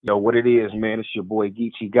Yo, what it is, man? It's your boy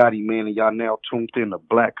Geechee Gotti, man, and y'all now tuned in to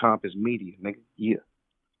Black Compass Media, nigga. Yeah.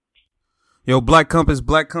 Yo, Black Compass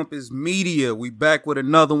Media. We back with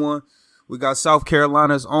another one. We got South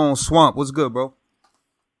Carolina's own Swamp. What's good, bro?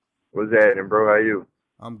 What's happening, bro? How you?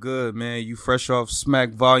 I'm good, man. You fresh off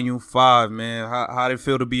Smack Volume 5, man. How did it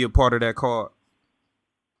feel to be a part of that card?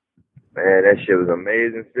 Man, that shit was an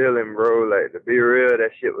amazing feeling, bro. Like, to be real, that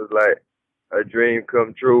shit was like a dream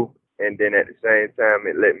come true. And then at the same time,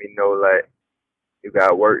 it let me know, like, you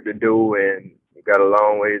got work to do and you got a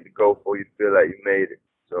long ways to go before you feel like you made it.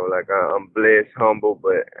 So, like, I'm blessed, humble,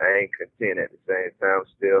 but I ain't content at the same time.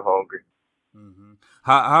 Still hungry. Mm-hmm.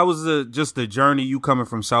 How was the journey you coming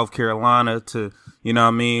from South Carolina to, you know what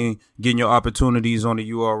I mean, getting your opportunities on the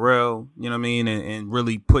URL, you know what I mean, and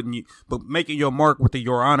really making your mark with the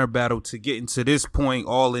Your Honor battle to getting to this point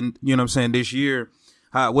all in, you know what I'm saying, this year.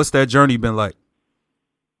 What's that journey been like?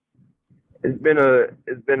 It's been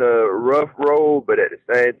a rough road, but at the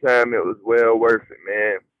same time, it was well worth it,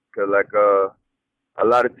 man. Cause like a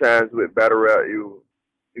lot of times with battle rap, you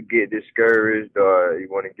get discouraged or you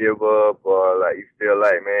want to give up or like you feel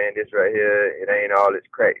like, man, this right here, it ain't all it's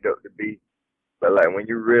cracked up to be. But like when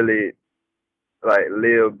you really like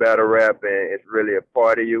live battle rap and it's really a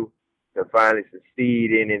part of you, to finally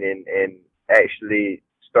succeed in it and actually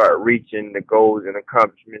start reaching the goals and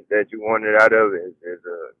accomplishments that you wanted out of it is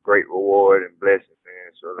a great reward and blessing,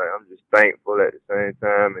 man. So like I'm just thankful at the same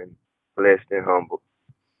time and blessed and humble.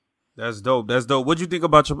 That's dope. What'd you think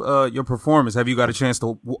about your performance? Have you got a chance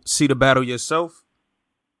to see the battle yourself?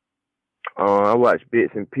 I watched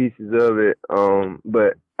bits and pieces of it,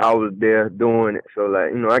 but I was there doing it. So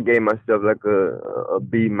like, I gave myself like a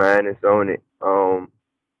B minus on it.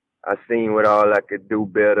 I seen what all I could do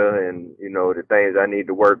better and, the things I need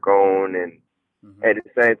to work on. And at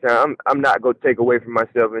the same time, I'm not going to take away from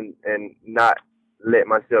myself and not let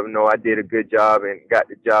myself know I did a good job and got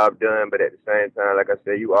the job done. But at the same time, like I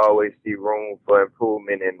said, you always see room for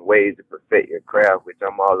improvement and ways to perfect your craft, which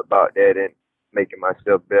I'm all about that and making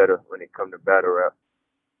myself better when it comes to battle rap.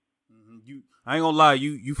 I ain't gonna lie,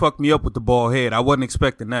 you fucked me up with the bald head. I wasn't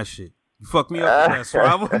expecting that shit. You fucked me up with that, so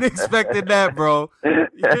I wasn't expecting that, bro.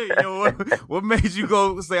 Yo, what made you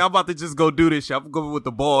go say, I'm about to just go do this shit? I'm going with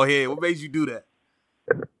the bald head. What made you do that?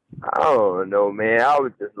 I don't know, man. I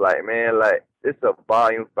was just like, man, like, it's a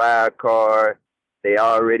Volume 5 card. They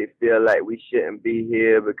already feel like we shouldn't be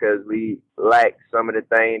here because we lack some of the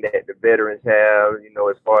things that the veterans have,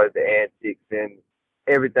 as far as the antics and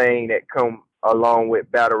everything that come along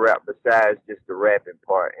with battle rap besides just the rapping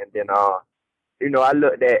part. And then, I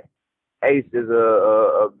looked at Ace as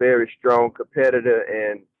a very strong competitor,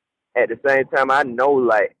 and at the same time, I know,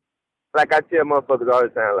 like I tell motherfuckers all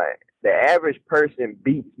the time, like, the average person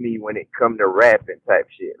beats me when it come to rapping type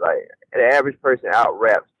shit. Like, the average person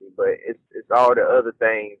out-raps me, but it's all the other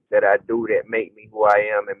things that I do that make me who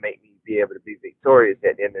I am and make me be able to be victorious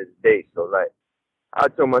at the end of the day. So, like, I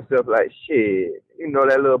told myself, like, shit,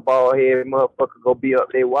 that little bald head motherfucker go be up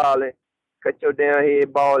there wilding. Cut your damn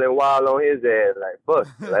head ball and wild on his ass, like,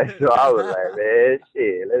 fuck. Like, so I was like, man,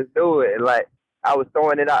 shit, let's do it. And, like, I was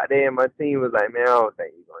throwing it out there, and my team was like, man, I don't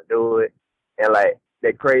think you're going to do it. And, like,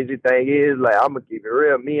 the crazy thing is, like, I'm going to keep it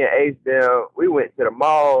real. Me and Ace down, we went to the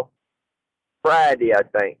mall Friday, I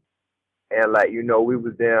think. And, like, we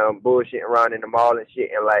was down bullshitting around in the mall and shit.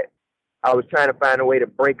 And, like, I was trying to find a way to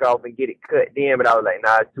break off and get it cut then, but I was like,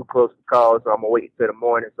 nah, it's too close to call, so I'm going to wait till the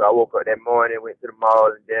morning. So I woke up that morning, went to the mall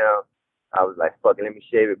and down. I was like, fuck it, let me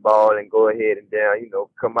shave it bald and go ahead and down,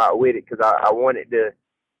 come out with it. Because I wanted to,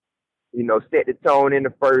 set the tone in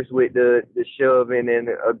the first with the shoving and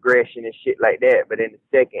the aggression and shit like that. But in the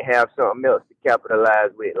second, have something else to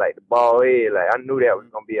capitalize with, like the bald head. Like, I knew that was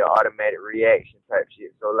going to be an automatic reaction type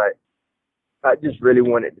shit. So, like, I just really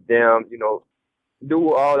wanted to down,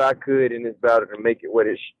 do all I could in this battle to make it what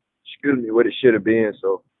it should have been.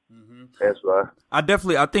 So. That's why. I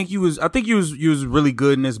think you was really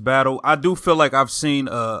good in this battle. I do feel like I've seen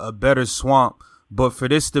a better Swamp, but for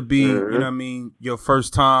this to be, your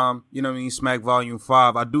first time, Smack Volume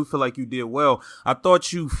 5, I do feel like you did well. I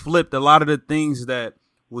thought you flipped a lot of the things that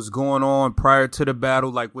was going on prior to the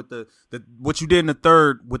battle, like with the what you did in the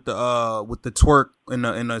third with the twerk and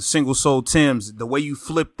the single soul Timbs. The way you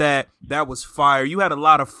flipped that was fire. You had a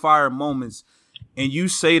lot of fire moments, and you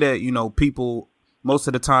say that people. Most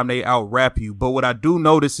of the time they out rap you. But what I do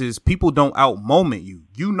notice is people don't out moment you.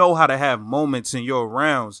 You know how to have moments in your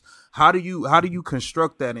rounds. How do you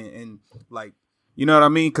construct that and like, you know what I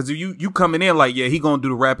mean? Cause you coming in like, yeah, he gonna do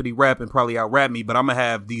the rapidy rap and probably out rap me, but I'm gonna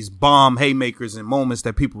have these bomb haymakers and moments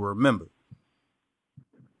that people remember.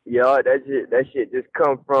 Yeah, that shit just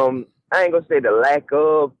come from I ain't gonna say the lack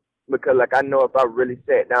of, because like I know if I really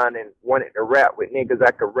sat down and wanted to rap with niggas,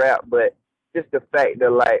 I could rap, but just the fact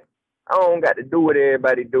that like I don't got to do what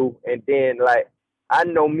everybody do, and then like I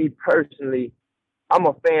know me personally, I'm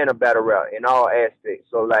a fan of battle rap in all aspects.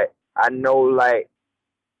 So like I know like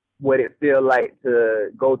what it feel like to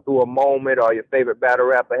go through a moment, or your favorite battle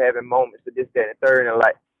rapper having moments of this, that, and third, and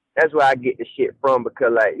like that's where I get the shit from,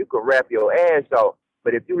 because like you can rap your ass off,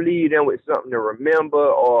 but if you leave them with something to remember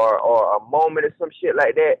or a moment or some shit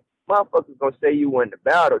like that, motherfuckers gonna say you won the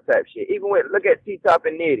battle type shit. Even when look at T-Top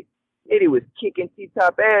and Nitty. Nitty was kicking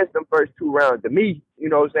T-Top ass them first 2 rounds to me. You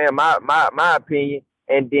know what I'm saying? My opinion.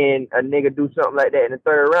 And then a nigga do something like that in the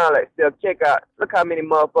 3rd round, like Steph, check out, look how many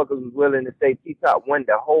motherfuckers was willing to say T-Top won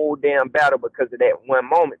the whole damn battle because of that one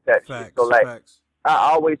moment type shit. So like, I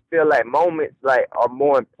always feel like moments like are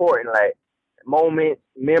more important. Like moments,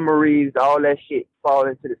 memories, all that shit fall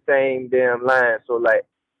into the same damn line. So like,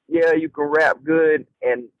 yeah, you can rap good,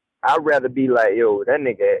 and I'd rather be like, yo, that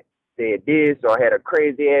nigga said this or had a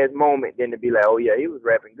crazy ass moment than to be like, oh yeah, he was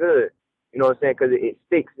rapping good. You know what I'm saying? Because it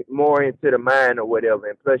sticks more into the mind or whatever.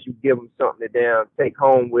 And plus, you give them something to damn take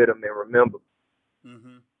home with them and remember.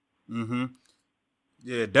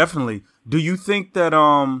 Yeah, definitely. Do you think that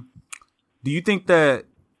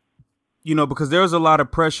you know, because there's a lot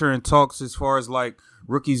of pressure and talks as far as like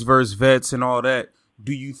rookies versus vets and all that.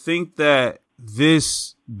 Do you think that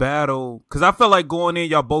this battle, because I felt like going in,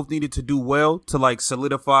 y'all both needed to do well to like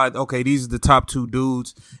solidify, okay, these are the top 2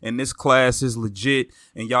 dudes and this class is legit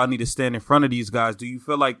and y'all need to stand in front of these guys. Do you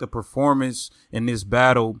feel like the performance in this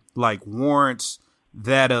battle like warrants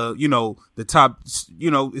that you know, the top,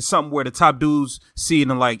 you know, it's something where the top dudes see it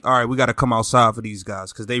and like, all right, we got to come outside for these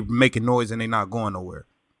guys because they making noise and they not going nowhere?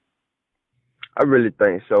 I really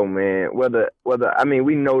think so, man. Whether I mean,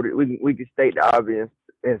 we know that we can state the obvious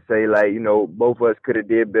and say like, you know, both of us could have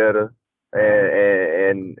did better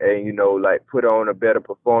and you know, like put on a better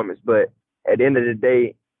performance. But at the end of the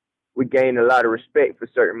day, we gained a lot of respect for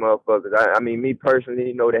certain motherfuckers. I mean, me personally,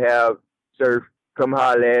 you know, to have Surf come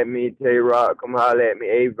holler at me, Tay-Rock come holler at me,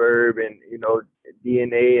 A-Verb, and, you know,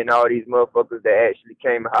 DNA and all these motherfuckers that actually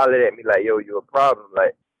came and hollered at me like, yo, you a problem.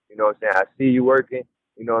 Like, you know what I'm saying? I see you working,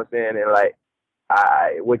 you know what I'm saying? And like,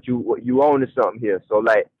 what you own is something here. So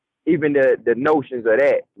like, even the notions of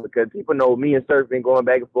that, because people know me and Surf been going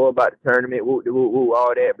back and forth about the tournament, woo,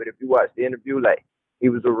 all that. But if you watch the interview, like, he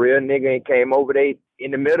was a real nigga and came over there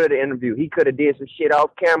in the middle of the interview. He could have did some shit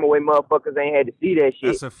off camera where motherfuckers ain't had to see that shit.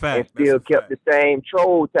 That's a fact. And still kept the same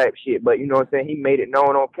troll type shit. But you know what I'm saying? He made it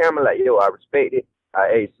known on camera like, yo, I respect it.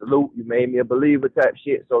 Hey, salute. You made me a believer type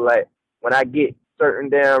shit. So like, when I get certain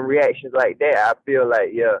damn reactions like that, I feel like,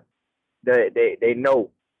 yeah, they know.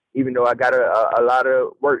 Even though I got a lot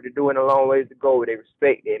of work to do and a long ways to go, they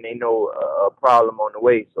respect it and they know a problem on the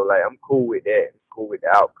way. So like, I'm cool with that. I'm cool with the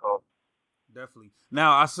outcome. Definitely.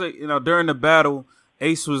 Now I say, you know, during the battle,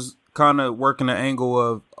 Ace was kind of working the angle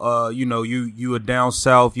of, you know, you were down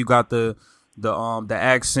south, you got the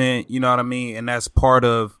accent, you know what I mean, and that's part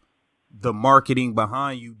of the marketing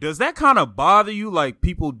behind you. Does that kind of bother you? Like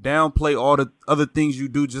people downplay all the other things you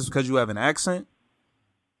do just because you have an accent?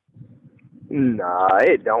 Nah,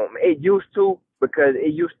 it don't. It used to, because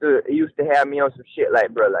it used to have me on some shit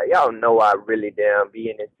like, bro, like y'all know I really damn be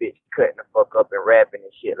in this bitch cutting the fuck up and rapping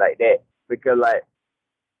and shit like that. Because like,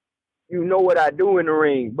 you know what I do in the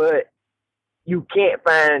ring, but you can't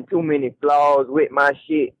find too many flaws with my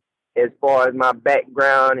shit as far as my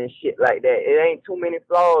background and shit like that. It ain't too many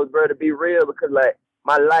flaws, bro, to be real, because like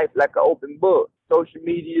my life like an open book. Social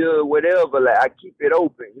media, whatever, like I keep it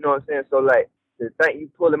open. You know what I'm saying? So like, to think you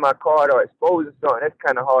pulling my card or exposing something, that's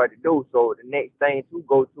kind of hard to do. So the next thing to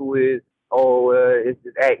go to is, it's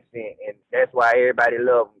his accent, and that's why everybody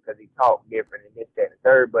love him, because he talk different and this, that, and the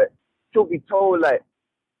third. But truth be told, like,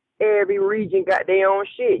 every region got their own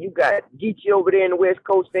shit. You got Geechee over there in the West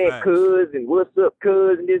Coast saying cuz and what's up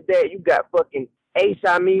cuz and this, that. You got fucking Ace,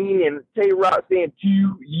 and Tay-Rock saying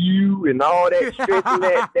you and all that stretching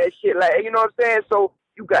that shit. Like, you know what I'm saying? So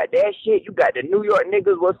you got that shit. You got the New York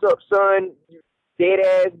niggas, what's up, son? Dead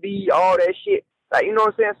ass B, all that shit. Like, you know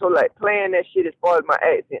what I'm saying? So like, playing that shit as far as my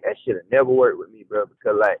accent, that shit have never worked with me, bro.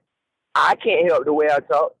 Because like, I can't help the way I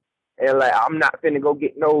talk. And like, I'm not finna go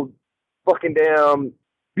get no fucking damn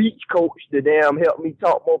beach coach to damn help me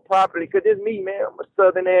talk more properly, because it's me, man. I'm a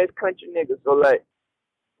southern ass country nigga. So like,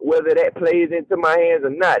 whether that plays into my hands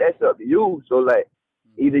or not, that's up to you. So like,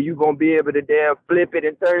 either you gonna be able to damn flip it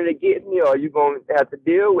and turn it against me, or you gonna have to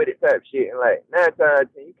deal with it type shit. And like, 9 times out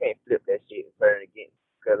of 10, you can't flip that shit and turn it against me.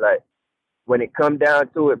 Because like, when it come down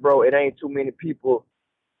to it, bro, it ain't too many people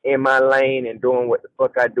in my lane and doing what the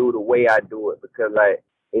fuck I do the way I do it. Because like,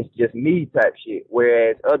 it's just me type shit.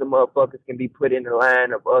 Whereas other motherfuckers can be put in the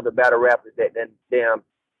line of other battle rappers that then damn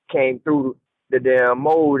came through the damn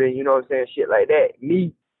mold and, you know what I'm saying, shit like that.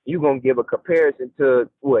 Me, you gonna give a comparison to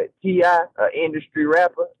what, T.I., an industry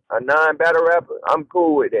rapper, a non-battle rapper? I'm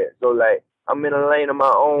cool with that. So, like, I'm in a lane of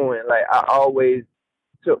my own, and, like, I always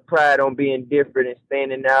took pride on being different and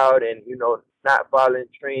standing out and, you know, not following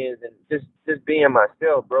trends and just being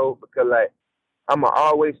myself, bro, because, like, I'ma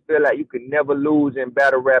always feel like you can never lose in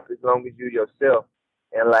battle rap as long as you yourself.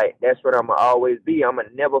 And, like, that's what I'ma always be. I'ma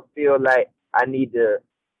never feel like I need to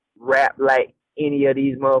rap like any of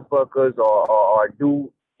these motherfuckers or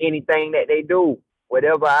do anything that they do.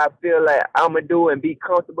 Whatever I feel like I'ma do and be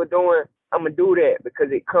comfortable doing, I'ma do that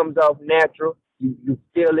because it comes off natural. You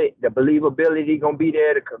feel it, the believability gonna be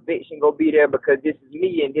there, the conviction gonna be there because this is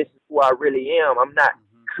me and this is who I really am. I'm not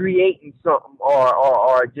creating something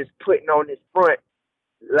or just putting on this front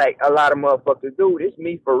like a lot of motherfuckers do. This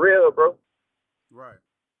me for real, bro. Right.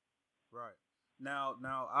 Now,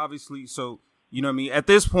 obviously, so you know what I mean. At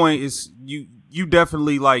this point, it's you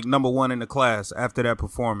definitely like number one in the class after that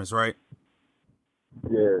performance, right?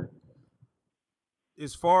 Yeah.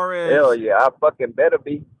 As far as hell yeah, I fucking better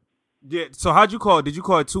be. Yeah. So how'd you call it? Did you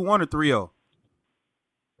call it 2-1 or 3-0?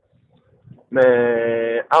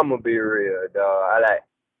 Man, I'm gonna be real, dog. I like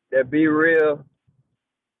that. Be real.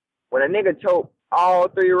 When a nigga choke all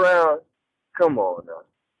 3 rounds, come on now.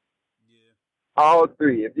 Yeah. All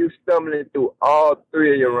 3. If you stumbling through all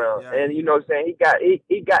 3 of your rounds, and you know what I'm saying,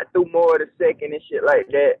 he got through more of the second and shit like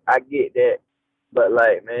that. I get that, but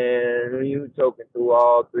like, man, when you choking through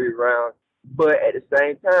all 3 rounds, but at the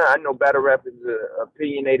same time, I know battle rap is an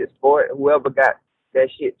opinionated sport. Whoever got that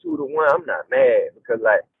shit 2-1, I'm not mad because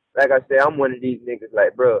like I said, I'm one of these niggas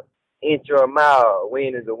like, bro, inch or a mile,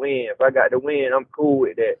 win is a win. If I got the win, I'm cool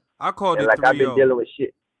with that. I called and it like 3-0. I've been dealing with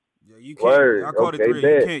shit. Yeah, you can't. Word. I called okay,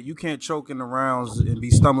 it 3. You can't choke in the rounds and be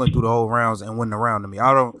stumbling through the whole rounds and win the round to me.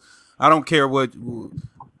 I don't care what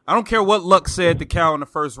Luck said to Cal in the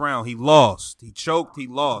first round. He lost. He choked. He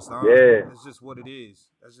lost. Yeah. That's just what it is.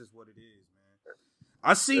 Man.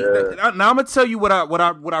 I see. Now I'm gonna tell you what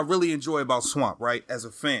I really enjoy about Swamp, right? As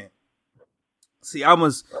a fan. See, I'm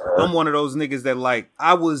one of those niggas that like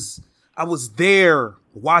I was there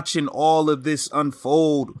watching all of this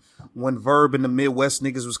unfold when Verb and the Midwest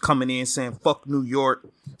niggas was coming in saying fuck New York,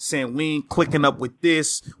 saying we ain't clicking up with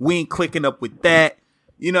this, we ain't clicking up with that.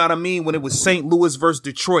 You know what I mean? When it was St. Louis versus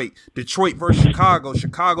Detroit, Detroit versus Chicago,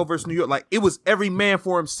 Chicago versus New York, like it was every man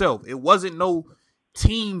for himself. It wasn't no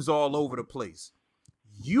teams all over the place.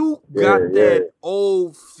 You got that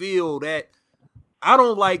old feel that I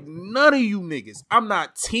don't like none of you niggas. I'm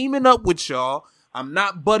not teaming up with y'all. I'm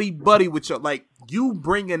not buddy with y'all. Like you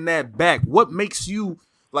bringing that back. What makes you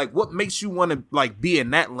want to like be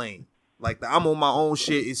in that lane? Like the I'm on my own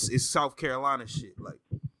shit. It's South Carolina shit. Like,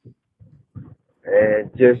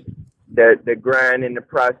 and just the grind and the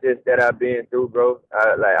process that I've been through, bro.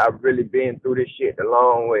 I've really been through this shit the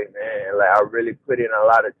long way, man. Like I really put in a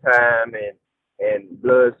lot of time and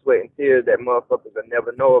blood, sweat, and tears that motherfuckers will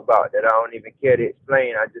never know about, that I don't even care to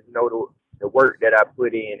explain. I just know the work that I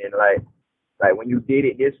put in. And like when you did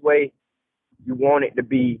it this way, you want it to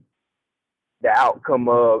be the outcome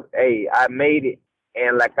of, hey, I made it,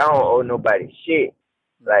 and like I don't owe nobody shit.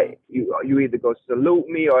 Like you either go salute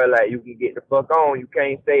me or like you can get the fuck on. You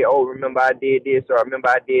can't say, oh, remember I did this or remember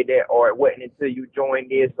I did that, or it wasn't until you joined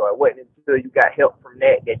this or it wasn't until you got help from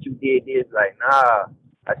that you did this. Like, nah,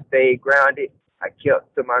 I stayed grounded. I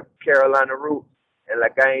kept to my Carolina roots, and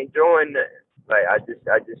like I ain't joined nothing. Like I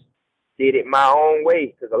just did it my own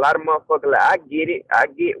way. Cause a lot of motherfuckers, like I get it. I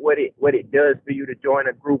get what it does for you to join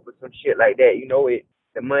a group or some shit like that. You know,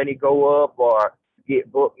 the money go up or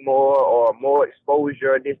get booked more or more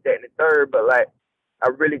exposure, this, that, and the third. But like I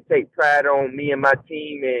really take pride on me and my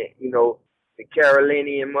team and, you know, the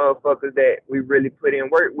Carolinian motherfuckers that we really put in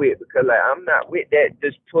work with, because like I'm not with that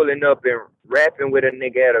just pulling up and rapping with a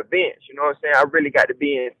nigga at events. You know what I'm saying? I really got to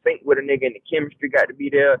be in sync with a nigga, and the chemistry got to be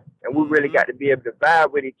there, and we really got to be able to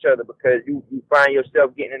vibe with each other, because you find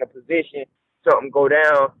yourself getting in a position, something go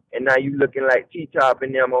down, and now you looking like T-Top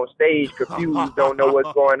and them on stage, confused, don't know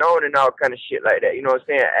what's going on, and all kind of shit like that. You know what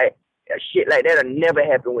I'm saying? Shit like that'll never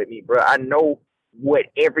happen with me, bro. I know what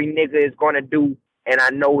every nigga is gonna do, and I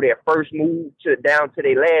know their first move down to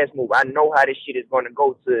their last move. I know how this shit is gonna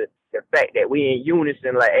go, to the fact that we in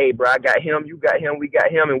unison, like, hey, bro, I got him, you got him, we got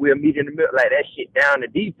him, and we'll meet in the middle, like that shit down to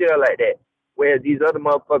detail like that. Whereas these other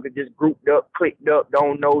motherfuckers just grouped up, clicked up,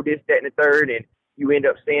 don't know this, that, and the third, and you end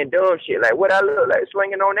up saying dumb shit like, what I look like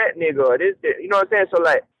swinging on that nigga, or this, you know what I'm saying? So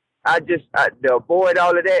like, to avoid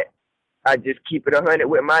all of that, I just keep it 100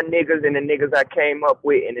 with my niggas and the niggas I came up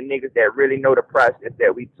with and the niggas that really know the process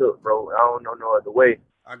that we took, bro. I don't know no other way.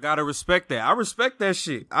 I gotta respect that. I respect that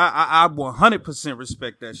shit. I 100%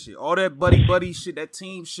 respect that shit. All that buddy shit, that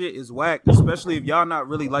team shit is whack, especially if y'all not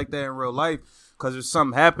really like that in real life. Because if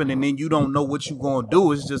something happened and then you don't know what you gonna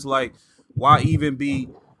do, it's just like, why even be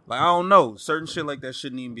like, I don't know. Certain shit like that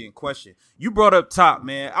shouldn't even be in question. You brought up Top,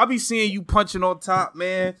 man. I be seeing you punching on Top,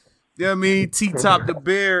 man. You know what I mean? T-Top the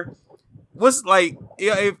Bear. What's like,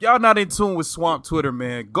 if y'all not in tune with Swamp Twitter,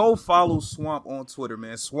 man, go follow Swamp on Twitter,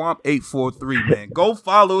 man. Swamp843, man. Go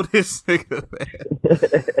follow this nigga,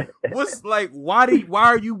 man. What's like, why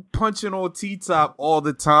are you punching on T-Top all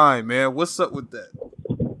the time, man? What's up with that?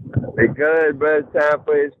 Because, bro, it's time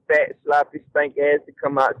for his fat, sloppy, stank ass to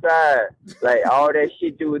come outside. Like, all that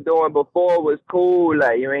shit you were doing before was cool.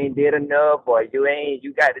 Like, you ain't did enough, or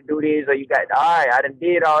you got to do this, or all right, I done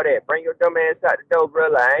did all that. Bring your dumb ass out the door, bro.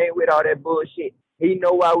 Like, I ain't with all that bullshit. He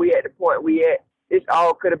know why we at the point we at. This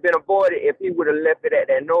all could have been avoided if he would have left it at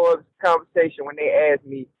that noise conversation when they asked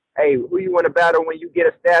me, hey, who you want to battle when you get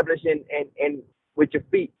established and with your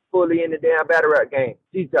feet fully in the damn battle rap game?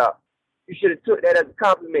 T-Top. You should have took that as a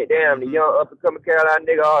compliment. Damn, the young up-and-coming Carolina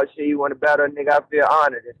nigga, oh, shit, you want to battle a nigga, I feel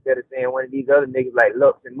honored, instead of saying one of these other niggas like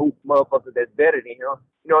Lux and Mook motherfuckers that's better than him.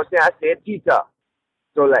 You know what I'm saying? I said T-Top.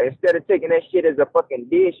 So, like, instead of taking that shit as a fucking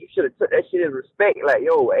dish, you should have took that shit as respect. Like,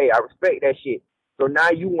 yo, hey, I respect that shit. So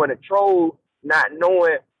now you want to troll, not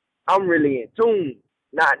knowing I'm really in tune,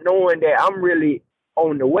 not knowing that I'm really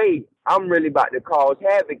on the way. I'm really about to cause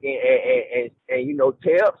havoc and you know,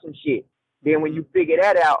 tear up some shit. Then when you figure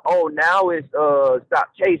that out, oh, now it's stop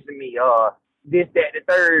chasing me, this, that, the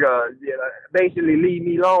third, basically leave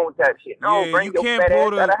me alone type shit. No, Yeah, bring your fat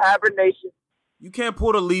ass out of hibernation. You can't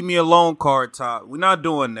pull the leave me alone card, Top. We're not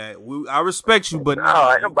doing that. I respect you, but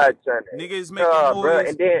no, ain't nobody trying that. Niggas making noise. Bro,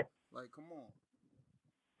 and then, like, come on.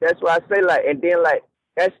 That's why I say, like, and then, like,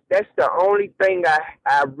 that's the only thing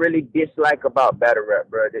I really dislike about battle rap,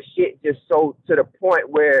 bro. The shit just so to the point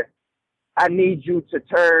where I need you to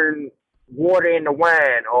turn water into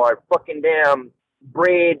wine, or fucking damn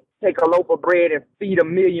bread, take a loaf of bread and feed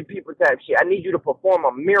 1 million people type shit. I need you to perform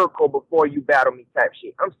a miracle before you battle me type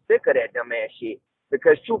shit. I'm sick of that dumb ass shit.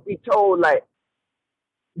 Because truth be told, like,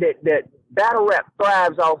 that battle rap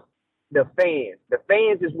thrives off the fans. The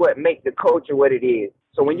fans is what make the culture what it is.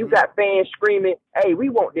 So when you got fans screaming, hey, we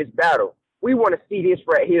want this battle, we want to see this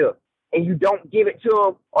right here, and you don't give it to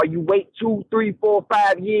them, or you wait 2, 3, 4,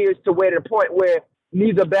 5 years to where the point where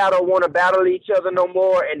neither battle want to battle each other no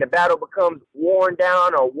more, and the battle becomes worn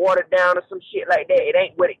down or watered down or some shit like that. It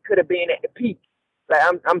ain't what it could have been at the peak. Like,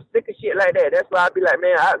 I'm sick of shit like that. That's why I be like,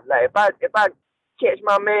 man, if I catch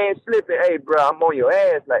my man slipping, hey, bro, I'm on your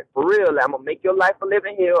ass. Like, for real, like, I'm gonna make your life a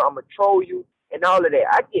living hell. I'm gonna troll you and all of that.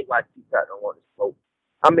 I get why T-Top don't want to smoke.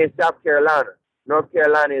 I'm in South Carolina. North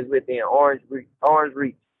Carolina is within Orange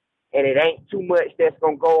Reach. And it ain't too much that's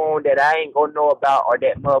going to go on that I ain't going to know about, or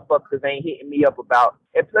that motherfuckers ain't hitting me up about.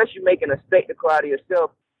 And plus, you making a spectacle out of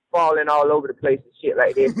yourself, falling all over the place and shit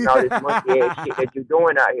like this, and all this monkey ass shit that you're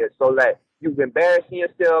doing out here. So, like, you've embarrassing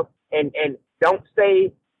yourself, and don't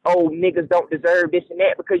say, oh, niggas don't deserve this and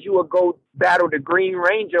that, because you will go battle the Green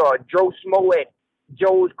Ranger or Joe Smo at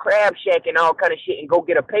Joe's Crab Shack and all kind of shit and go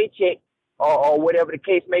get a paycheck or whatever the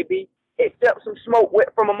case may be. Accept some smoke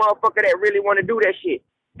from a motherfucker that really want to do that shit.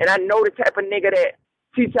 And I know the type of nigga that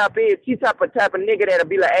T-Top is. T-Top a type of nigga that'll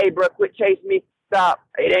be like, hey, bro, quit chasing me. Stop.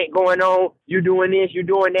 It ain't going on. You doing this. You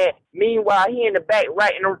doing that. Meanwhile, he in the back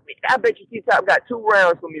writing. I bet you T-Top got 2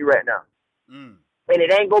 rounds for me right now. And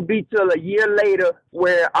it ain't going to be till a year later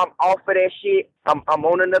where I'm off of that shit. I'm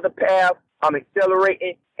on another path. I'm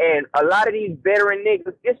accelerating. And a lot of these veteran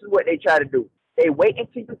niggas, this is what they try to do. They wait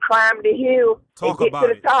until you climb the hill and get to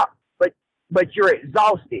the top. But you're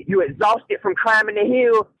exhausted. You're exhausted from climbing the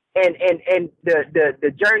hill and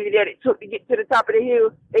the journey that it took to get to the top of the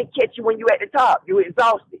hill. They catch you when you're at the top. You're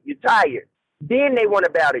exhausted. You're tired. Then they want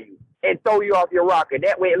to battle you and throw you off your rocker.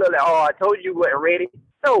 That way it look like, oh, I told you wasn't ready.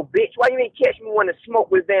 No, bitch. Why you ain't catch me when the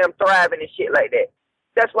smoke was damn thriving and shit like that?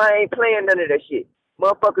 That's why I ain't playing none of that shit.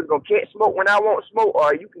 Motherfuckers gonna catch smoke when I want smoke,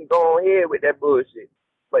 or you can go on ahead with that bullshit.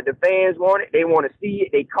 But the fans want it. They want to see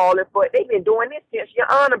it. They calling for it. They've been doing this since your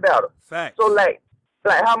honor battle. Facts. So, like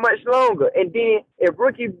how much longer? And then, if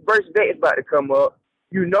Rookie versus Vet is about to come up,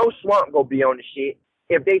 you know Swamp gonna be on the shit.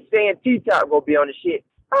 If they saying T-Top gonna be on the shit,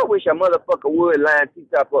 I wish a motherfucker would line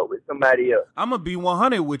T-Top up with somebody else. I'm gonna be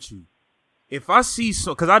 100 with you. If I see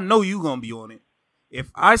because I know you gonna be on it. if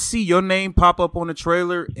I see your name pop up on the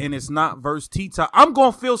trailer and it's not versus T-Top, I'm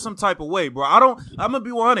gonna feel some type of way, bro. I'm gonna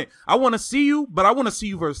be 100. I want to see you, but I want to see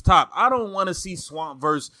you versus Top. I don't want to see Swamp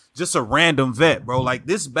versus just a random vet, bro. Like,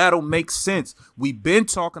 this battle makes sense. We've been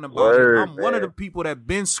talking about it. I'm one of the people that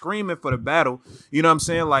been screaming for the battle. You know what I'm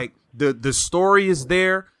saying? Like, the story is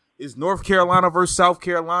there. It's North Carolina versus South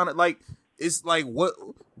Carolina. Like, it's like, what?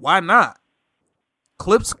 Why not?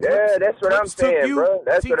 Clips, that's what I'm saying, bro.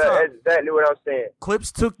 That's exactly what I'm saying.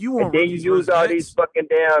 Clips took you on. And then you use all these fucking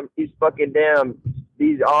damn, the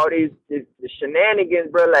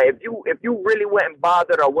shenanigans, bro. Like, if you really wasn't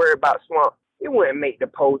bothered or worried about Swamp, you wouldn't make the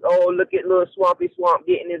post. Oh, look at little Swamp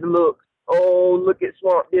getting his looks. Oh, look at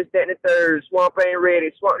Swamp this, that, and the third. Swamp ain't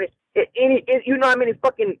ready. Swamp, you know how many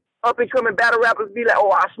fucking up and coming battle rappers be like,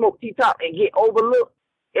 oh, I smoke T-Top and get overlooked.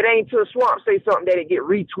 It ain't till Swamp say something that it get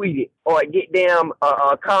retweeted or it get damn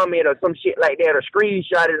a comment or some shit like that or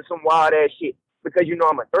screenshotted or some wild ass shit because you know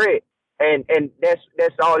I'm a threat. And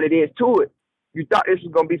that's all it is to it. You thought this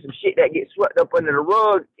was gonna be some shit that gets swept up under the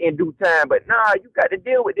rug in due time, but nah, you got to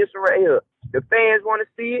deal with this one right here. The fans want to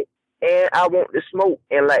see it, and I want the smoke.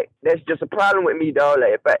 And like, that's just a problem with me, dog.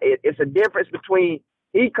 Like, it's a difference between,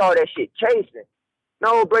 he call that shit chasing.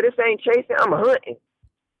 No, bro, this ain't chasing. I'm hunting.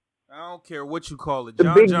 I don't care what you call it.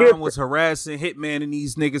 John was harassing Hitman and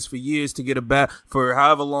these niggas for years to get a bat for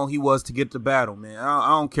however long he was to get the battle, man. I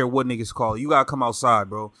don't care what niggas call it. You gotta come outside,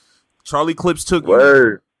 bro. Charlie Clips took you.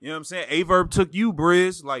 You know what I'm saying? Averb took you,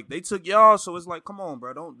 Briz. Like, they took y'all, so it's like, come on,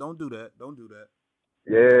 bro. Don't do that. Don't do that.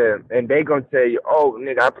 Yeah, and they gonna tell you, oh,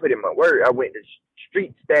 nigga, I put in my word. I went to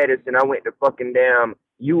street status and I went to fucking damn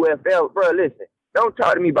UFL. Bro, listen, don't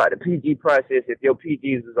talk to me about the PG process if your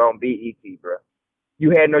PGs was on BET, bro. You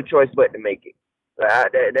had no choice but to make it.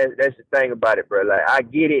 Like, that's the thing about it, bro. Like, I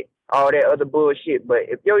get it, all that other bullshit, but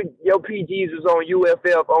if your PGs was on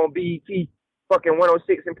UFL, on BET, fucking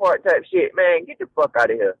 106 and Park type shit, man, get the fuck out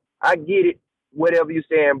of here. I get it, whatever you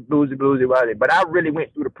saying, bluesy, but I really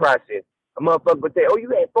went through the process. A motherfucker would say, oh, you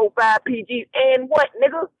had 4-5 PGs, and what,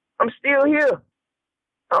 nigga? I'm still here.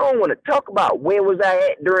 I don't want to talk about where was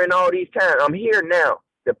I at during all these times. I'm here now.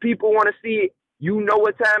 The people want to see it. You know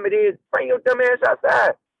what time it is. Bring your dumb ass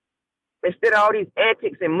outside. Instead of all these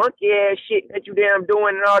antics and monkey ass shit that you damn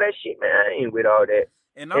doing and all that shit, man, I ain't with all that.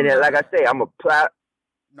 And then, like I say, I'm apply.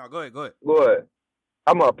 No, go ahead. Go ahead.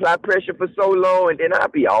 I'm gonna apply pressure for so long, and then I'll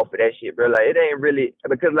be off of that shit, bro. Like, it ain't really,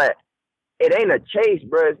 because like, it ain't a chase,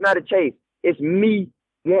 bro. It's not a chase. It's me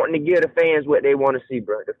wanting to give the fans what they want to see,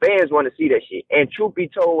 bro. The fans want to see that shit. And truth be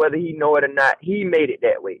told, whether he know it or not, he made it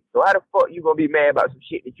that way. So how the fuck you gonna be mad about some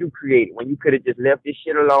shit that you created when you could have just left this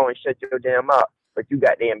shit alone and shut your damn mouth? But you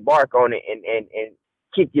got to embark on it and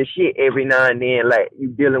kick your shit every now and then like you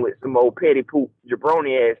dealing with some old petty poop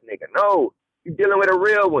jabroni ass nigga. No, you dealing with a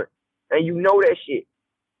real one. And you know that shit.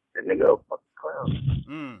 That nigga a fucking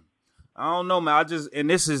clown. I don't know,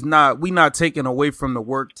 man. We not taking away from the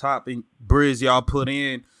work Top and Briz y'all put in.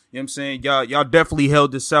 You know what I'm saying? Y'all definitely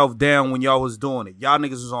held yourself down when y'all was doing it. Y'all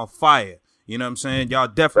niggas was on fire. You know what I'm saying? Y'all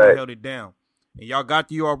definitely held it down. And y'all got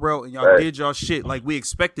the URL and y'all did y'all shit like we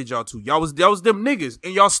expected y'all to. Y'all was them niggas.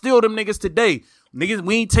 And y'all still them niggas today. Niggas,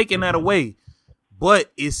 we ain't taking that away.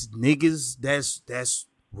 But it's niggas that's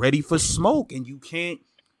ready for smoke. And you can't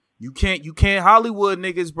Hollywood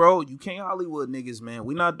niggas, bro. You can't Hollywood niggas, man.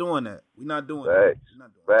 We not doing that. We not doing that.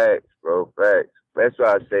 Facts, bro. Facts. That's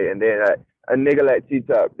what I say. And then a nigga like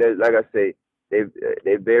T-Top, like I say,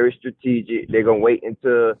 they very strategic. They're gonna wait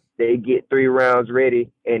until they get 3 rounds ready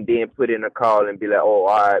and then put in a call and be like, oh,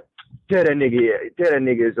 all right, tell that nigga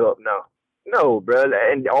it's up now. No, bro.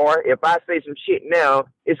 Or if I say some shit now,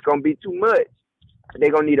 it's gonna be too much.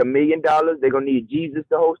 They're gonna need $1 million. They're gonna need Jesus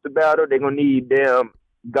to host the battle. They're gonna need them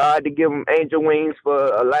God to give them angel wings for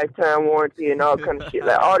a lifetime warranty and all kind of shit.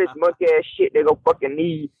 Like, all this monkey ass shit they gonna fucking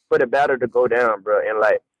need for the battle to go down, bro. And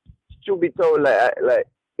like, truth be told, like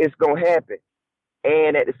it's gonna happen.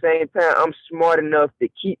 And at the same time, I'm smart enough to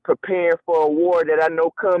keep preparing for a war that I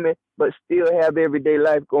know coming, but still have everyday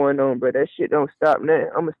life going on, bro. That shit don't stop now.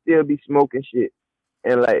 I'ma still be smoking shit.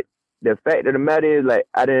 And like, the fact of the matter is, like,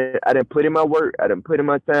 I didn't put in my work, I didn't put in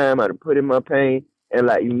my time, I didn't put in my pain. And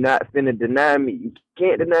like, you not finna deny me. You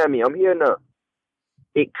can't deny me. I'm here now.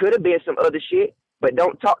 It could have been some other shit, but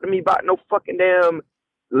don't talk to me about no fucking damn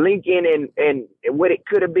Lincoln and what it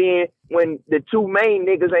could have been when the 2 main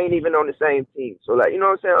niggas ain't even on the same team. So like, you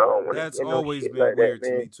know what I'm saying? I don't want that's to always no been like weird that,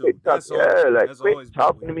 to man. me too. Quit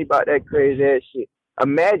talking to me about that crazy ass shit.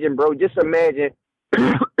 Imagine, bro. Just imagine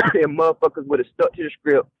if motherfuckers would have stuck to the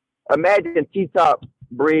script. Imagine T-Top,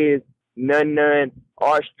 Briz, None,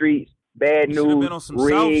 R Streets, Bad News,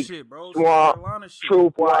 Rig, Swamp,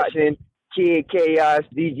 Truth Watching, Kid Chaos,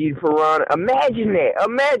 DG Piranha. Imagine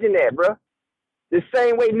that, bro. The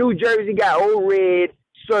same way New Jersey got Old Red,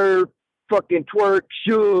 Surf, fucking Twerk,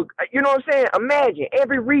 Suge. You know what I'm saying? Imagine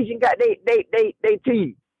every region got they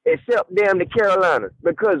team except damn the Carolinas.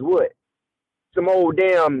 Because what? Some old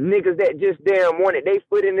damn niggas that just damn wanted they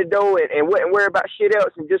foot in the door and wouldn't worry about shit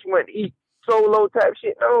else and just went to eat solo type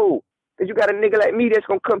shit. No. Because you got a nigga like me that's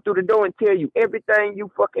going to come through the door and tell you everything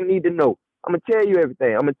you fucking need to know. I'm going to tell you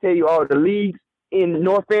everything. I'm going to tell you all the leagues in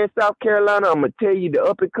North and South Carolina. I'm going to tell you the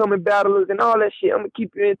up-and-coming battlers and all that shit. I'm going to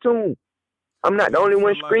keep you in tune. I'm not the only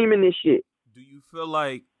one screaming this shit. Do you feel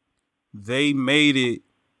like they made it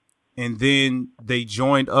and then they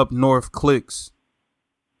joined Up North Clicks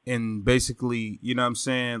and basically, you know what I'm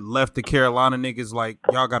saying, left the Carolina niggas like,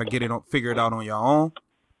 y'all got to get it figure it out on your own?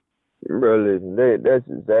 Bro, listen, that's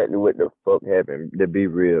exactly what the fuck happened, to be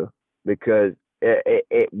real. Because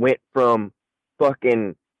it went from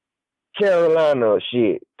fucking Carolina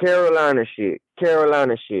shit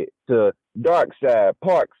to Dark Side,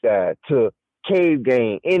 Park Side, to Cave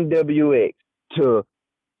Gang, NWX, to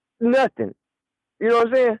nothing. You know what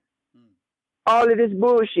I'm saying? All of this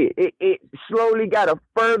bullshit. It slowly got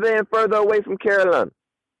further and further away from Carolina.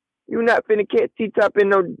 You not finna catch T-Top in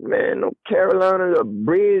no Carolina or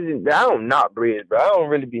Briz. I don't knock Briz, bro. I don't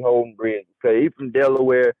really be holding Briz because he from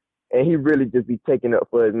Delaware and he really just be taking up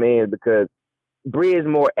for his man because Briz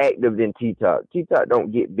more active than T-Top. T-Top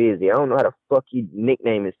don't get busy. I don't know how the fuck he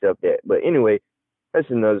nickname himself that. But anyway, that's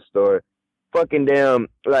another story. Fucking damn,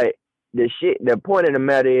 like, the point of the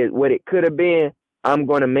matter is what it could have been, I'm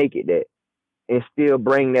going to make it that. And still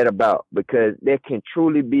bring that about because there can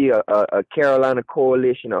truly be a Carolina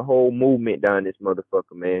coalition, a whole movement down this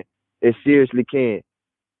motherfucker, man. It seriously can.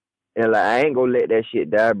 And like, I ain't gonna let that shit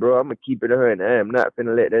die, bro. I'm gonna keep it 100. I am not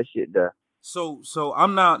finna let that shit die. So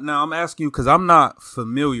I'm not now. I'm asking you because I'm not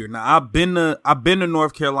familiar. Now I've been to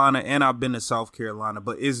North Carolina and I've been to South Carolina,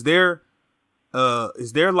 but is there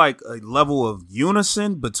like a level of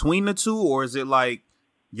unison between the two, or is it like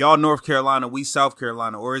y'all North Carolina, we South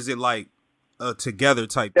Carolina, or is it like together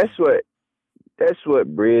type? That's what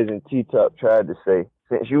Briz and T-Top tried to say.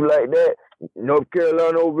 Since you like that, North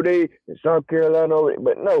Carolina over there and South Carolina over there.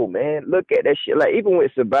 But no, man, look at that shit. Like, even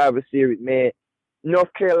with Survivor Series, man,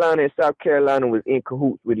 North Carolina and South Carolina was in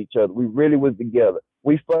cahoots with each other. We really was together.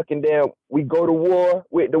 We fucking down. We go to war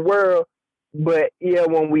with the world. But, yeah,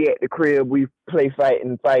 when we at the crib, we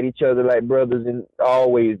fight each other like brothers and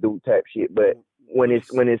always do type shit. But when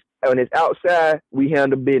it's outside, we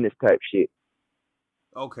handle business type shit.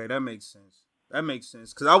 Okay, that makes sense.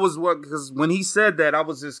 Because when he said that, I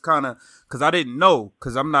was just kind of, because I didn't know,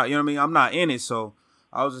 because I'm not, you know what I mean? I'm not in it. So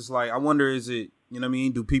I was just like, I wonder, is it, you know what I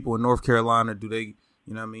mean? Do people in North Carolina, do they,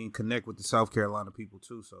 you know what I mean, connect with the South Carolina people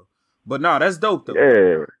too? So, but no, that's dope though.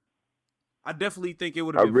 Yeah. I definitely think it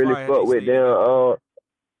would have been really fuck with them.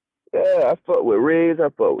 Yeah, I fuck with Riggs, I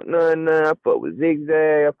fuck with None, I fuck with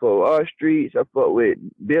Zigzag, I fuck with All Streets, I fuck with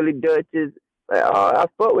Billy Dutchess. Like, I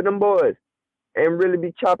fuck with them boys. And really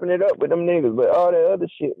be chopping it up with them niggas. But all that other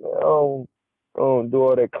shit, man, I don't do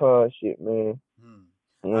all that clown shit, man.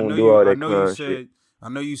 I don't do all that clown shit. I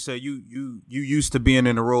know you said you used to being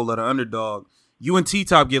in the role of the underdog. You and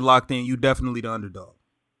T-Top get locked in, you definitely the underdog.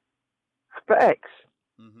 Facts.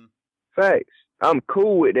 Mm-hmm. Facts. I'm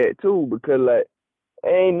cool with that too because like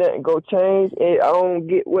ain't nothing go change. I don't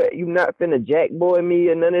get what you not finna jack boy me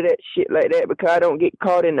or none of that shit like that because I don't get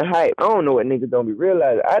caught in the hype. I don't know what niggas don't be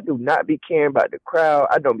realizing. I do not be caring about the crowd.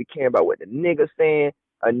 I don't be caring about what the niggas saying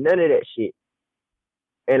or none of that shit.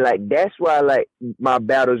 And like that's why like my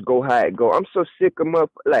battles go how it go. I'm so sick of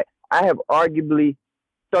like I have arguably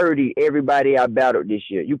 30 everybody I battled this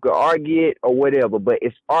year. You could argue it or whatever, but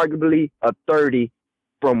it's arguably a 30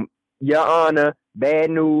 from Your Honor, Bad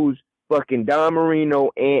News, fucking Don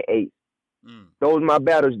Marino, and Ace. Those are my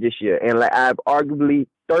battles this year. And like I've arguably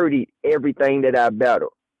 30 everything that I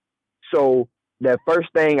battled. So the first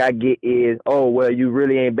thing I get is, oh, well, you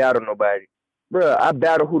really ain't battled nobody. Bruh, I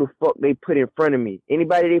battle who the fuck they put in front of me.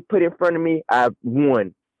 Anybody they put in front of me, I've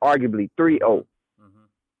won. Arguably 3-0.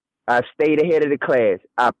 I stayed ahead of the class.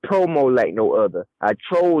 I promo like no other. I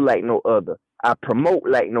troll like no other. I promote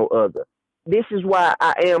like no other. This is why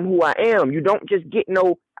I am who I am. You don't just get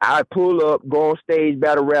I pull up, go on stage,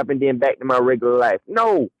 battle rap, and then back to my regular life.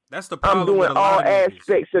 No. That's the problem. I'm doing all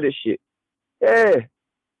aspects of the shit. Yeah.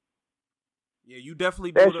 Yeah, you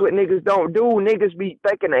definitely do. That's what niggas don't do. Niggas be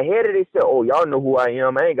thinking ahead of themselves. Oh, y'all know who I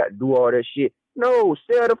am. I ain't got to do all that shit. No,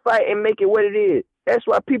 sell the fight and make it what it is. That's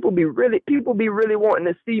why people be really wanting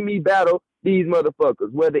to see me battle these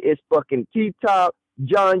motherfuckers. Whether it's fucking T-Top,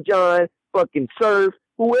 John, fucking Surf,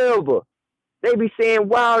 whoever. They be saying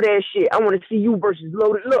wild ass shit. I want to see you versus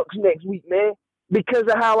Loaded Lux next week, man, because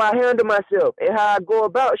of how I handle myself and how I go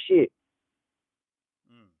about shit.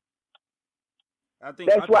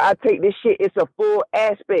 That's why I take this shit. It's a full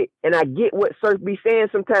aspect, and I get what Surf be saying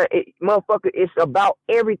sometimes. Motherfucker, it's about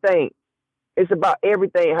everything. It's about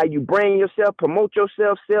everything. How you brand yourself, promote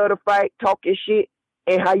yourself, sell the fight, talk your shit,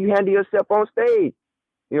 and how you handle yourself on stage.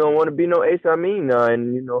 You don't want to be no Ace Amin now,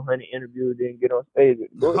 and Honey interview, then get on stage.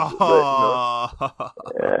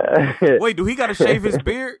 Wait, do he got to shave his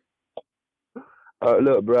beard?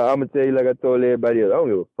 Look, bro, I'm gonna tell you like I told everybody else. I don't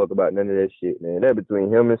give a fuck about none of that shit, man. That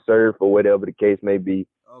between him and Surf or whatever the case may be.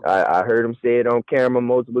 Okay. I heard him say it on camera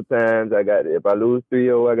multiple times. If I lose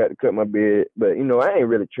 3-0, I got to cut my beard. But I ain't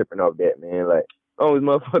really tripping off that, man. Like, as long as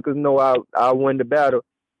motherfuckers know I won the battle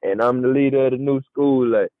and I'm the leader of the new school,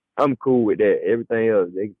 like, I'm cool with that. Everything else,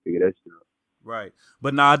 they can figure that shit out. Right.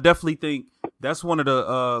 But I definitely think that's one of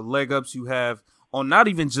the leg ups you have on not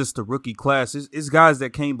even just the rookie class. It's guys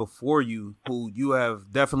that came before you who you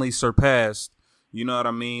have definitely surpassed. You know what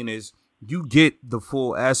I mean? Is you get the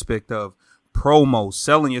full aspect of promo,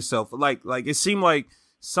 selling yourself. Like it seemed like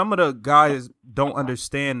some of the guys don't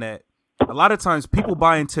understand that a lot of times people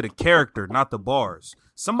buy into the character, not the bars.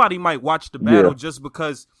 Somebody might watch the battle just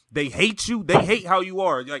because they hate you. They hate how you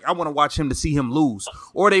are. Like, I want to watch him to see him lose.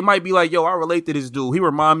 Or they might be like, yo, I relate to this dude. He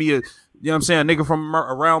remind me of, you know what I'm saying, a nigga from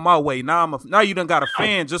around my way. Now you done got a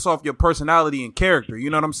fan just off your personality and character. You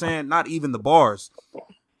know what I'm saying? Not even the bars.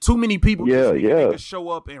 Too many people just show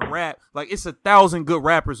up and rap. Like, it's 1,000 good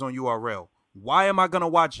rappers on URL. Why am I going to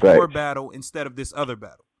watch your battle instead of this other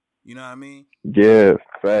battle? You know what I mean? Yeah,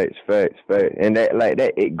 facts. And that, like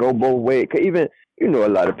that, it go both ways. Cause even, a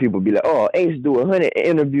lot of people be like, oh, Ace do 100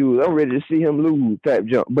 interviews. I'm ready to see him lose type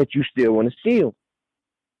jump. But you still want to see him.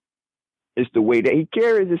 It's the way that he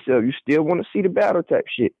carries himself. You still want to see the battle type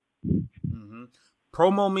shit. Mm-hmm.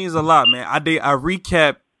 Promo means a lot, man. I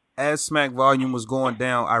recap as Smack Volume was going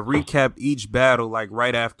down. I recapped each battle like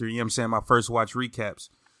right after, my first watch recaps.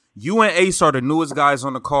 You and Ace are the newest guys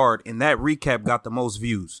on the card, and that recap got the most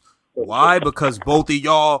views. Why? Because both of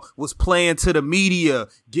y'all was playing to the media,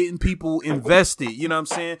 getting people invested. You know what I'm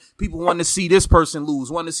saying? People want to see this person lose,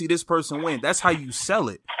 want to see this person win. That's how you sell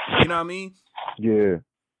it. You know what I mean? Yeah.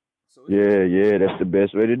 Yeah, that's the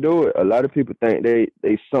best way to do it. A lot of people think they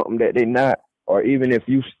something that they not, or even if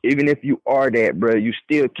you are that, bro, you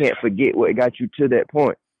still can't forget what got you to that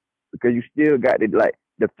point, because you still got to, like,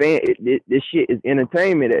 the fan. This shit is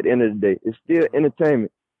entertainment at the end of the day. It's still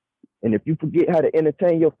entertainment. And if you forget how to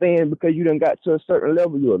entertain your fans because you done got to a certain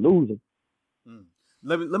level, you're a loser.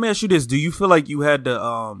 Let me ask you this: do you feel like you had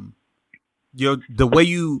to the way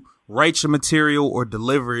you write your material or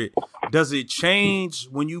deliver it? Does it change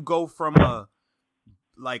when you go from a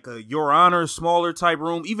Your Honor smaller type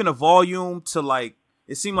room, even a volume, to like?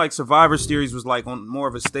 It seemed like Survivor Series was like on more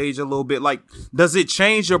of a stage a little bit. Like, does it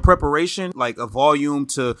change your preparation? Like a volume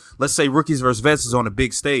to, let's say, Rookies vs. Vets is on a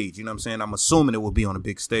big stage. You know what I'm saying? I'm assuming it will be on a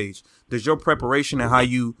big stage. Does your preparation and how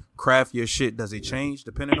you craft your shit, does it change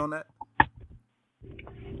depending on that?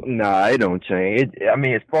 Nah, it don't change.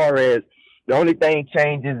 As far as the only thing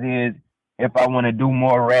changes is if I want to do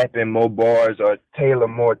more rapping, more bars, or tailor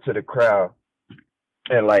more to the crowd.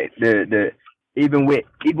 And like even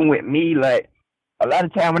with me, like, a lot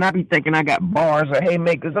of time when I be thinking I got bars or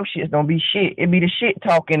haymakers, them shits don't be shit. It be the shit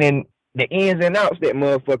talking and the ins and outs that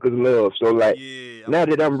motherfuckers love. So like, now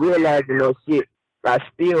that I'm realizing those shit, I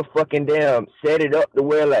still fucking damn set it up to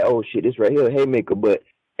where like, oh shit, this right here a haymaker. But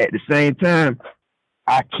at the same time,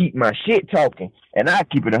 I keep my shit talking and I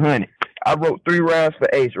keep it 100. I wrote 3 rounds for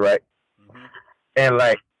Ace, right? Mm-hmm. And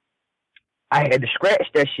like, I had to scratch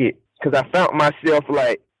that shit because I found myself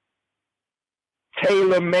like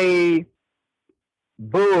tailor-made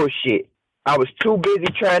bullshit. I was too busy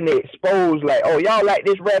trying to expose like, oh, y'all like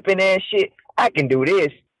this rapping ass shit, I can do this.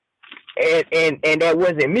 And that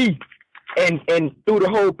wasn't me. And through the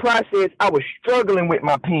whole process, I was struggling with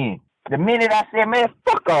my pen. The minute I said, man,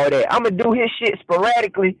 fuck all that, I'ma do his shit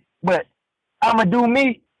sporadically, but I'ma do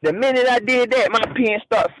me. The minute I did that, my pen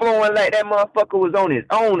started flowing like that motherfucker was on his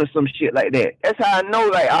own or some shit like that. That's how I know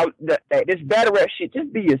that this battle rap shit,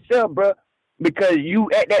 just be yourself, bro. Because you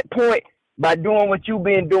at that point, by doing what you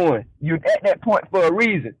been doing, you at that point for a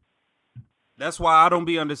reason. That's why I don't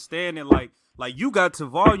be understanding like you got to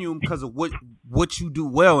volume because of what you do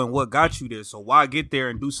well and what got you there. So why get there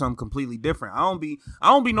and do something completely different? I don't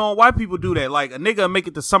be knowing why people do that. Like a nigga make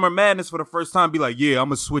it to Summer Madness for the first time, be like, yeah, I'm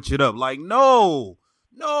gonna switch it up. Like, no,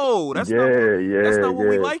 that's not what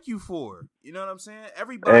we like you for. You know what I'm saying?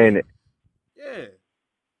 Everybody, ain't it? Yeah.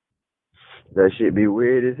 That shit be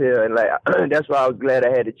weird as hell, and like that's why I was glad I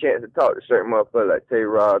had the chance to talk to certain motherfuckers like Tay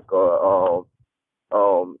Rock or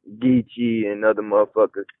Geechee and other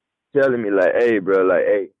motherfuckers telling me like, hey, bro, like,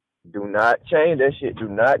 hey, do not change that shit. Do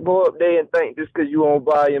not go up there and think just because you on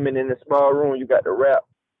volume and in a small room you got to rap.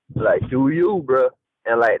 Like, do you, bro?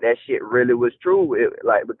 And like that shit really was true.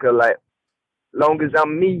 Because like, long as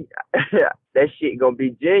I'm me, that shit gonna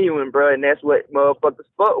be genuine, bro. And that's what motherfuckers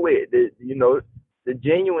fuck with. The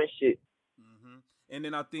genuine shit. Mm-hmm. And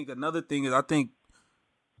then I think another thing is I think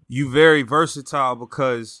you very versatile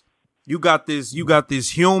because you got this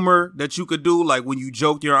humor that you could do. Like when you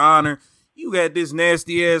joke your honor, you got this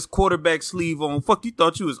nasty ass quarterback sleeve on. Fuck, you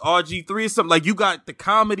thought you was RG3 or something. Like you got the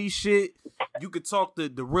comedy shit. You could talk the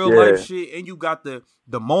real life shit, and you got the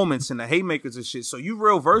moments and the haymakers and shit. So you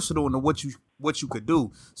real versatile into what you could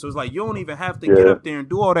do. So it's like you don't even have to get up there and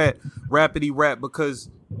do all that rapidy rap because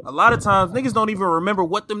a lot of times niggas don't even remember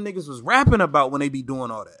what them niggas was rapping about when they be doing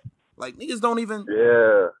all that. Like niggas don't even.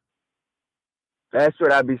 Yeah. That's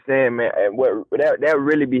what I be saying, man. And what that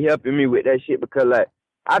really be helping me with that shit because like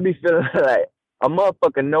I be feeling like a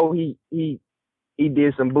motherfucker know he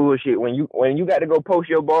did some bullshit when you got to go post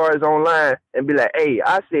your bars online and be like, hey,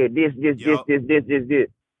 I said this.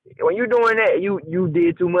 When you doing that, you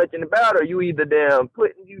did too much in the battle. You either damn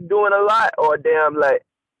you doing a lot or damn like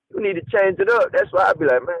you need to change it up. That's why I be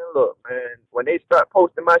like, man, look, man, when they start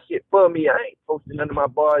posting my shit for me, I ain't posting none of my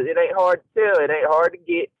bars. It ain't hard to tell. It ain't hard to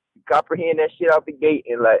get. You comprehend that shit out the gate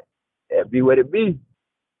and like that be what it be.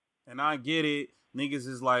 And I get it. Niggas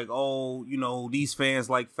is like, oh, these fans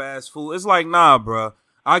like fast food. It's like, nah, bro.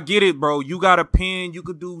 I get it, bro. You got a pen. You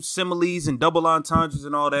could do similes and double entendres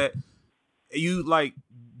and all that. You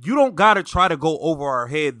don't got to try to go over our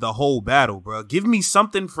head the whole battle, bro. Give me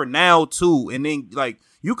something for now, too. And then, like,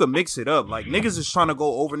 you can mix it up. Like, niggas is trying to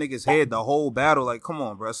go over niggas' head the whole battle. Like, come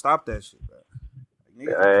on, bro. Stop that shit, bro. I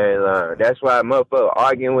ain't lying. That's why motherfucker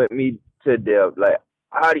arguing with me to death. Like,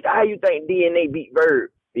 how you think DNA beat Verb?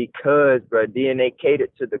 Because, bro, DNA catered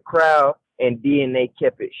to the crowd and DNA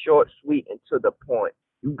kept it short, sweet, and to the point.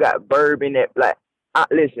 You got Verb in that black.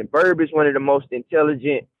 Listen, Verb is one of the most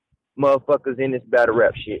intelligent motherfuckers in this battle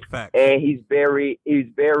rap shit. Fact. And he's very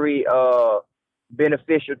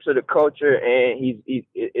beneficial to the culture, and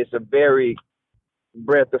it's a very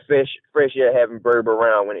breath of fresh air having Verb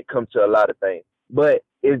around when it comes to a lot of things. But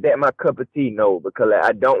is that my cup of tea? No, because like,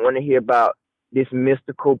 I don't want to hear about this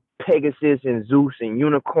mystical Pegasus and Zeus and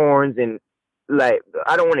unicorns and like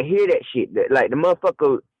I don't want to hear that shit. Like the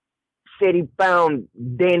motherfucker said he found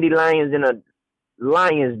dandelions in a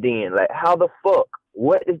lion's den. Like how the fuck?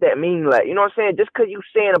 What does that mean? Like you know what I'm saying? Just because you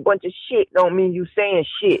saying a bunch of shit don't mean you saying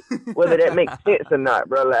shit. Whether that makes sense or not,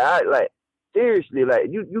 bro. Like seriously,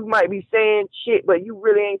 like you might be saying shit, but you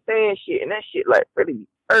really ain't saying shit, and that shit like really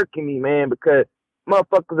irking me, man. Because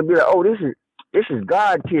motherfuckers will be like, oh, this is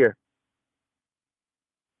God tier.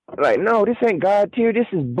 Like, no, this ain't God tier. This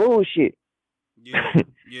is bullshit.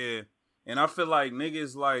 Yeah. And I feel like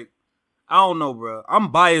niggas, like, I don't know, bro.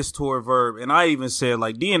 I'm biased toward Verb. And I even said,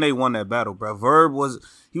 like, DNA won that battle, bro. Verb was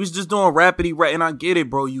just doing rapidy rap. And I get it,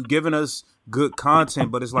 bro. You giving us good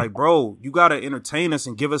content. But it's like, bro, you got to entertain us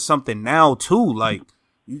and give us something now, too. Like,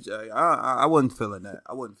 I wasn't feeling that.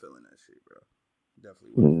 I wasn't feeling that shit, bro.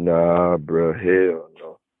 Definitely wasn't. Nah, bro. Hell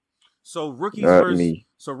no. So, rookies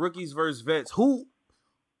versus vets. Who?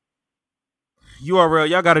 URL,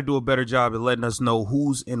 y'all got to do a better job at letting us know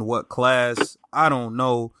who's in what class. I don't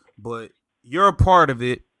know, but you're a part of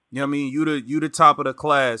it. You know what I mean? You the top of the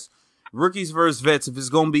class. Rookies versus vets. If it's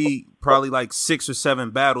gonna be probably like 6 or 7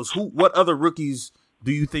 battles, what other rookies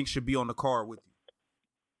do you think should be on the card with you?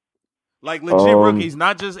 Like legit rookies,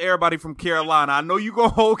 not just everybody from Carolina. I know you gonna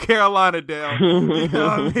hold Carolina down. You know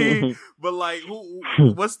what I mean? But like,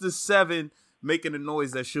 what's the 7 making the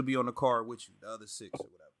noise that should be on the card with you? The other 6 or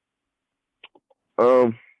whatever.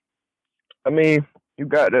 I mean, you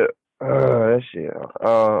got the that shit.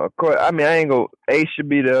 Of course, I mean, I ain't go. Ace should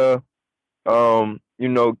be there.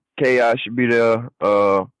 Chaos should be there.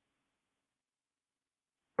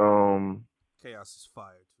 Chaos is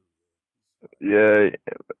fire too. Yeah,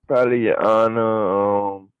 probably your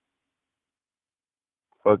honor.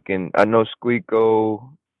 I know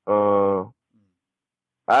Squeako.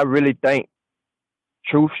 I really think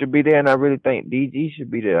Truth should be there, and I really think DG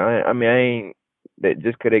should be there. I ain't that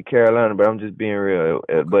just because they Carolina, but I'm just being real.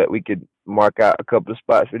 But we could mark out a couple of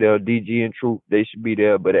spots for there. DG and Truth, they should be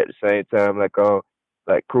there. But at the same time, like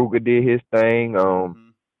Kruger did his thing.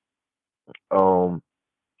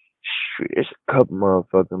 It's a couple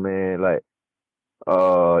motherfuckers, man. Like,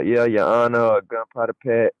 your honor, Gunpowder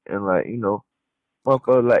Pat, and like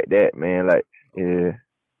motherfuckers like that, man. Like, yeah.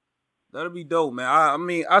 That'll be dope, man. I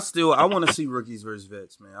mean, I want to see rookies versus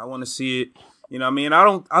vets, man. I want to see it. You know what I mean? I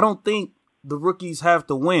don't think the rookies have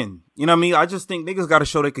to win. You know what I mean? I just think niggas got to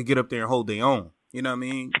show they could get up there and hold their own. You know what I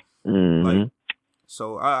mean? Mm-hmm. Like,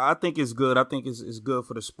 so I think it's good. I think it's good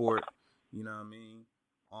for the sport. You know what I mean?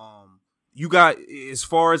 You got, as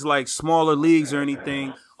far as like smaller leagues or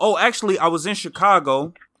anything. Oh, actually, I was in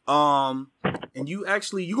Chicago. And you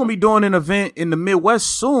gonna be doing an event in the Midwest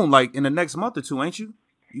soon, like in the next month or two, ain't you?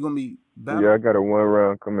 You gonna be battling? Yeah, I got a 1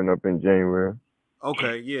 round coming up in January.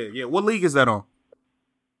 Okay, yeah. What league is that on?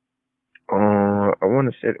 I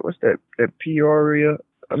want to say, what's that Peoria?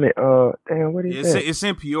 I mean, damn, what is that? It's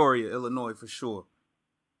in Peoria, Illinois, for sure.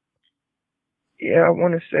 Yeah, I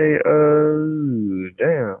want to say,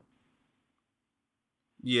 damn.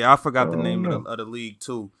 Yeah, I forgot the name of the league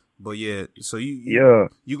too. But yeah, so you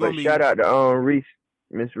gonna be, shout out to Reese,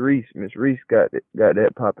 Miss Reese got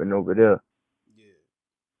that popping over there. Yeah.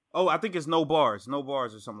 Oh, I think it's No Bars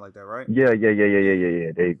or something like that, right? Yeah.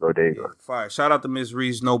 There you go. Fire. Shout out to Miss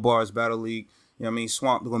Reese, No Bars Battle League. You know what I mean?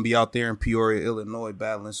 Swamp gonna be out there in Peoria, Illinois,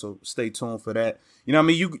 battling. So stay tuned for that. You know what I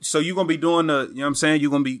mean? You gonna be doing the, you know what I'm saying?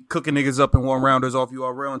 You gonna be cooking niggas up in 1 rounders off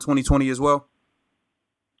URL in 2020 as well?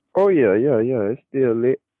 Oh yeah. It's still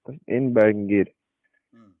lit. Anybody can get it.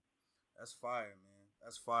 That's fire, man.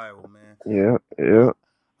 That's fire, man. Yeah.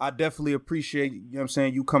 I definitely appreciate, you know what I'm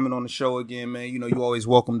saying, you coming on the show again, man. You know, you always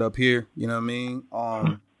welcomed up here. You know what I mean?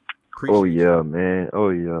 Oh yeah, man. Oh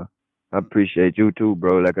yeah. I appreciate you too,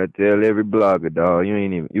 bro. Like I tell every blogger, dog,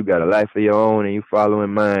 you got a life of your own and you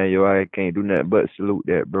following mine, yo. I can't do nothing but salute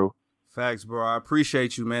that, bro. Facts, bro. I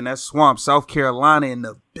appreciate you, man. That's Swamp, South Carolina in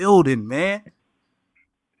the building, man.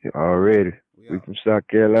 Already. We from South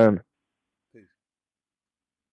Carolina.